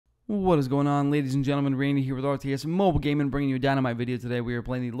What is going on, ladies and gentlemen? Randy here with RTS Mobile Gaming, bringing you a Dynamite video today. We are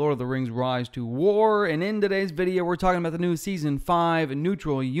playing the Lord of the Rings Rise to War, and in today's video, we're talking about the new Season 5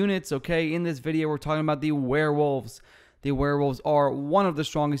 neutral units, okay? In this video, we're talking about the Werewolves. The Werewolves are one of the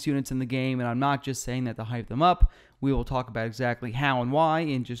strongest units in the game, and I'm not just saying that to hype them up. We will talk about exactly how and why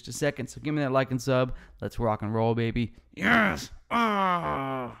in just a second, so give me that like and sub. Let's rock and roll, baby. Yes!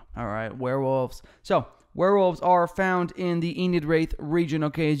 Alright, Werewolves. So, Werewolves are found in the Enid Wraith region,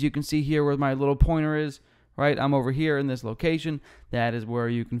 okay, as you can see here where my little pointer is, right? I'm over here in this location. That is where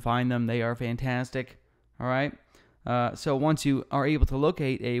you can find them. They are fantastic, all right? So once you are able to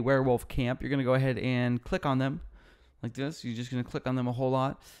locate a werewolf camp, you're going to go ahead and click on them like this. You're just going to click on them a whole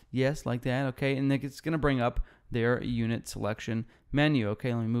lot. Yes, like that, okay? And it's going to bring up their unit selection menu,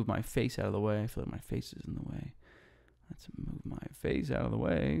 okay? Let me move my face out of the way. I feel like my face is in the way. Let's move my face out of the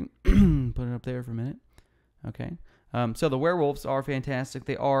way. Put it up there for a minute. Okay, so the werewolves are fantastic.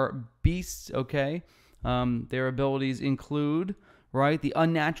 They are beasts, okay? Their abilities include, right, the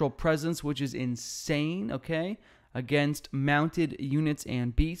unnatural presence, which is insane, okay? Against mounted units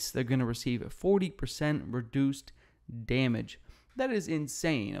and beasts, they're going to receive 40% reduced damage. That is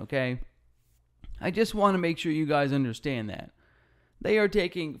insane, okay? I just want to make sure you guys understand that. They are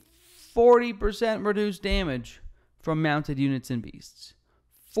taking 40% reduced damage from mounted units and beasts.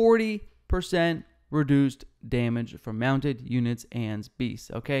 40% reduced damage from mounted units and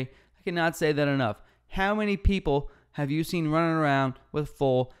beasts, okay? I cannot say that enough. How many people have you seen running around with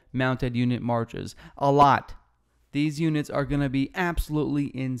full mounted unit marches? A lot. These units are going to be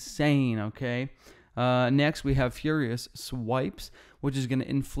absolutely insane, okay? Next, we have Furious Swipes, which is going to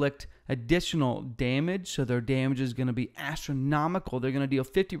inflict additional damage, so their damage is going to be astronomical. They're going to deal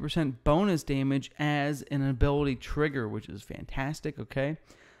 50% bonus damage as an ability trigger, which is fantastic, okay?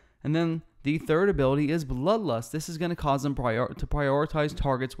 And then the third ability is Bloodlust. This is going to cause them to prioritize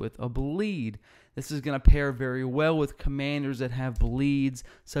targets with a bleed. This is going to pair very well with commanders that have bleeds,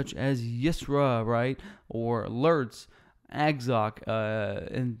 such as Yisra, right? Or Lurtz, Agzok,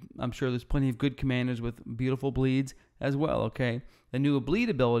 and I'm sure there's plenty of good commanders with beautiful bleeds as well, okay? The new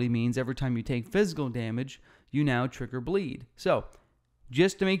bleed ability means every time you take physical damage, you now trigger bleed. So,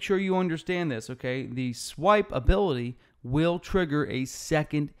 just to make sure you understand this, okay, the swipe ability will trigger a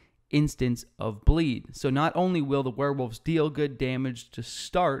second instance of bleed. So not only will the werewolves deal good damage to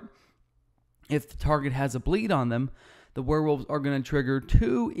start, if the target has a bleed on them, the werewolves are going to trigger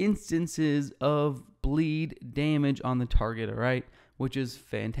 2 instances of bleed damage on the target, all right? Which is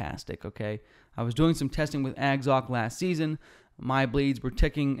fantastic, okay? I was doing some testing with Agzok last season. My bleeds were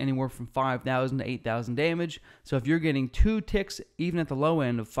ticking anywhere from 5,000 to 8,000 damage. So if you're getting 2 ticks, even at the low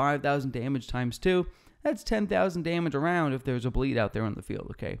end of 5,000 damage times 2, that's 10,000 damage around if there's a bleed out there on the field,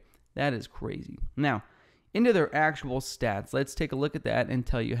 okay? That is crazy. Now, into their actual stats. Let's take a look at that and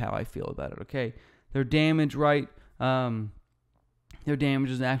tell you how I feel about it, okay? Their damage, right? Their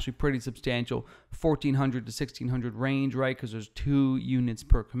damage is actually pretty substantial. 1,400 to 1,600 range, right? Because there's 2 units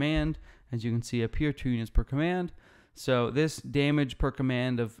per command. As you can see up here, 2 units per command. So this damage per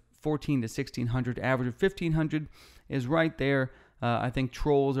command of 1,400 to 1,600, average of 1,500 is right there. I think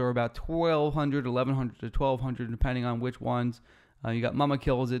trolls are about 1,200, 1,100 to 1,200, depending on which ones. You got Mama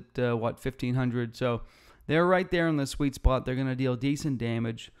Kills at, 1,500. So they're right there in the sweet spot. They're going to deal decent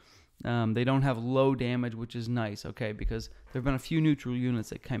damage. They don't have low damage, which is nice, okay, because there have been a few neutral units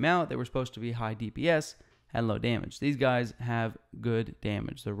that came out. They were supposed to be high DPS, had low damage. These guys have good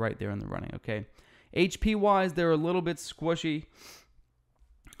damage. They're right there in the running, okay. HP-wise, they're a little bit squishy.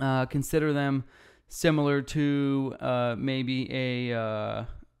 Consider them similar to maybe an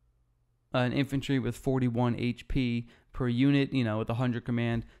infantry with 41 HP per unit, you know, with 100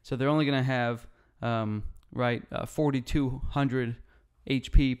 command. So they're only going to have, 4,200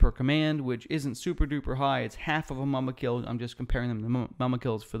 HP per command, which isn't super duper high. It's half of a Mama Kill. I'm just comparing them to Mama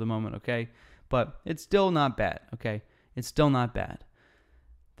Kills for the moment, okay? But it's still not bad, okay? It's still not bad.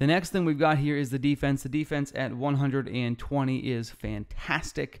 The next thing we've got here is the defense. The defense at 120 is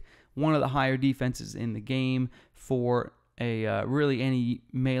fantastic. One of the higher defenses in the game for a really any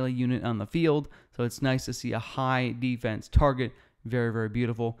melee unit on the field. So it's nice to see a high defense target. Very, very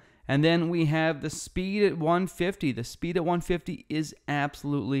beautiful. And then we have the speed at 150. The speed at 150 is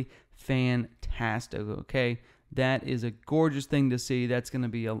absolutely fantastic, okay? That is a gorgeous thing to see. That's going to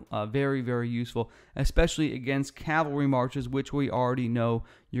be a very, very useful, especially against cavalry marches, which we already know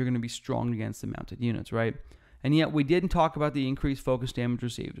you're going to be strong against the mounted units, right? And yet we didn't talk about the increased focus damage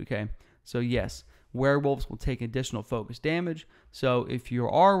received, okay? So yes, werewolves will take additional focus damage. So if you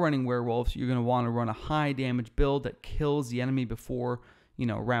are running werewolves, you're going to want to run a high damage build that kills the enemy before, you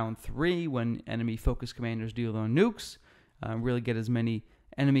know, round 3 when enemy focus commanders deal their nukes. Really get as many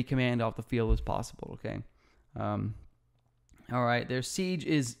enemy command off the field as possible, okay? All right, their siege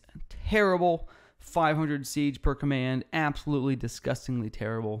is terrible. 500 siege per command, absolutely disgustingly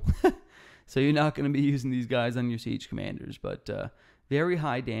terrible. So you're not going to be using these guys on your siege commanders, but very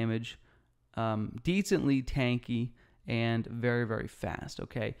high damage, decently tanky, and very, very fast,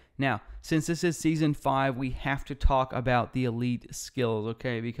 okay? Now, since this is Season 5, we have to talk about the elite skills,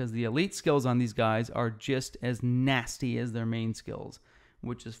 okay? Because the elite skills on these guys are just as nasty as their main skills,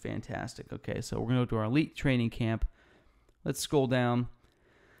 which is fantastic, okay? So we're going to go to our elite training camp. Let's scroll down.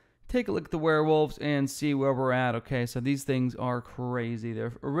 Take a look at the werewolves and see where we're at, okay? So these things are crazy.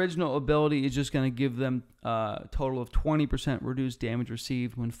 Their original ability is just going to give them a total of 20% reduced damage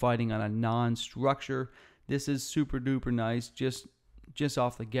received when fighting on a non-structure. This is super duper nice just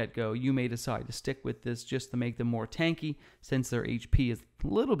off the get-go. You may decide to stick with this just to make them more tanky since their HP is a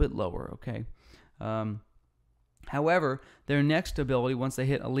little bit lower, okay? However, their next ability, once they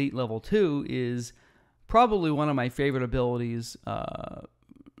hit Elite Level 2, is probably one of my favorite abilities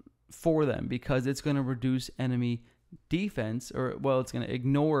for them because it's going to reduce enemy defense, or, well, it's going to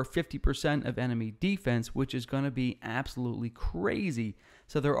ignore 50% of enemy defense, which is going to be absolutely crazy.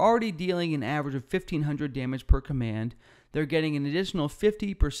 So they're already dealing an average of 1,500 damage per command. They're getting an additional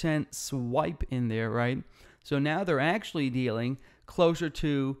 50% swipe in there, right? So now they're actually dealing closer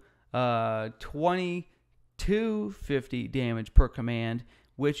to 2,250 damage per command,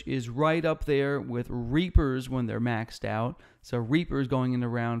 which is right up there with Reapers when they're maxed out. So Reapers going into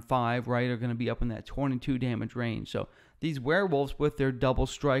round 5, right, are going to be up in that 22 damage range. So these werewolves with their double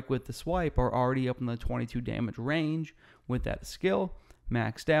strike with the swipe are already up in the 22 damage range with that skill,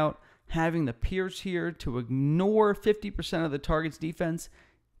 maxed out. Having the pierce here to ignore 50% of the target's defense,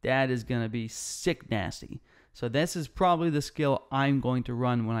 that is going to be sick nasty. So this is probably the skill I'm going to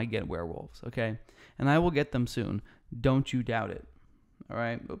run when I get werewolves, okay? And I will get them soon. Don't you doubt it. All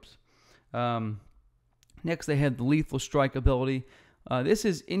right, oops. Next, they have the lethal strike ability. This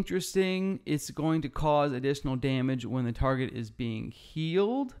is interesting. It's going to cause additional damage when the target is being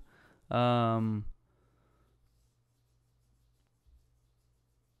healed. I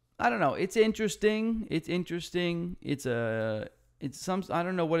don't know. It's interesting. It's interesting. It's some. I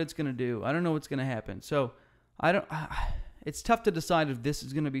don't know what it's gonna do. I don't know what's gonna happen. So it's tough to decide if this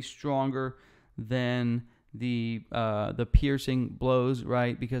is gonna be stronger than the piercing blows,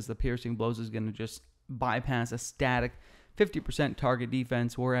 right? Because the piercing blows is gonna just bypass a static 50% target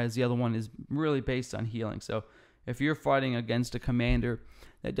defense, whereas the other one is really based on healing. So if you're fighting against a commander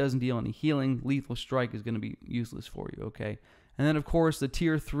that doesn't deal any healing, lethal strike is going to be useless for you, okay? And then, of course, the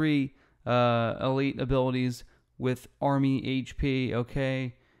Tier 3 elite abilities with Army HP,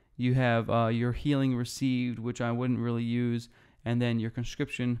 okay? You have your healing received, which I wouldn't really use, and then your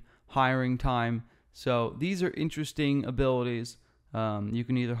conscription hiring time. So these are interesting abilities. You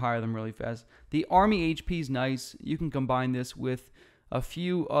can either hire them really fast. The Army HP is nice. You can combine this with a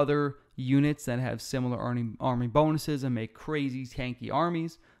few other units that have similar army bonuses and make crazy tanky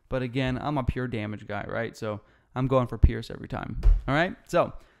armies. But again, I'm a pure damage guy, right? So I'm going for Pierce every time. All right?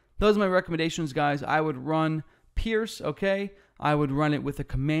 So those are my recommendations, guys. I would run Pierce, okay? I would run it with a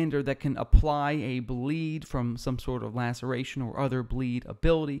commander that can apply a bleed from some sort of laceration or other bleed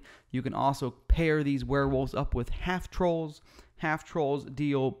ability. You can also pair these werewolves up with half trolls. Half trolls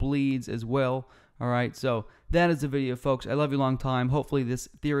deal bleeds as well. All right, so that is the video, folks. I love you long time. Hopefully this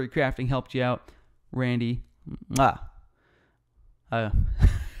theory crafting helped you out. Randy.